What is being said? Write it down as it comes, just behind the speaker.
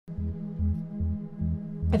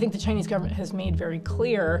I think the Chinese government has made very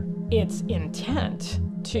clear its intent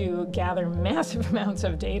to gather massive amounts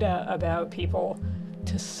of data about people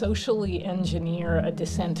to socially engineer a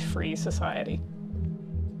dissent-free society.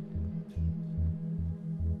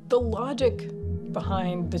 The logic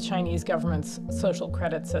behind the Chinese government's social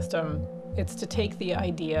credit system, it's to take the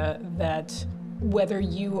idea that whether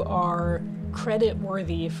you are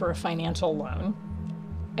credit-worthy for a financial loan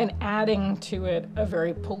and adding to it a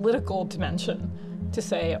very political dimension to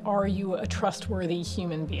say, are you a trustworthy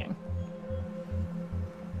human being?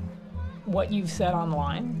 What you've said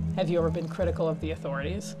online, have you ever been critical of the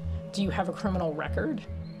authorities? Do you have a criminal record?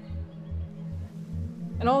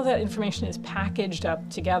 And all of that information is packaged up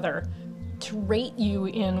together to rate you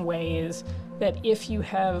in ways that if you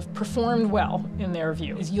have performed well, in their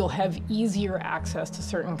view, you'll have easier access to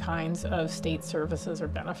certain kinds of state services or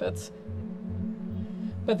benefits.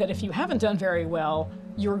 But that if you haven't done very well,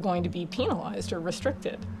 you're going to be penalized or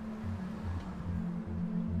restricted.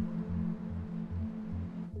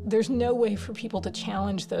 There's no way for people to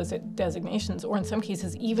challenge those designations, or in some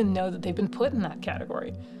cases even know that they've been put in that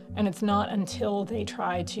category. And it's not until they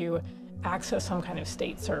try to access some kind of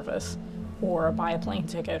state service or buy a plane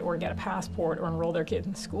ticket or get a passport or enroll their kid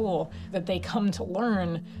in school that they come to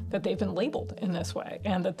learn that they've been labeled in this way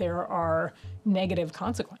and that there are negative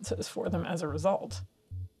consequences for them as a result.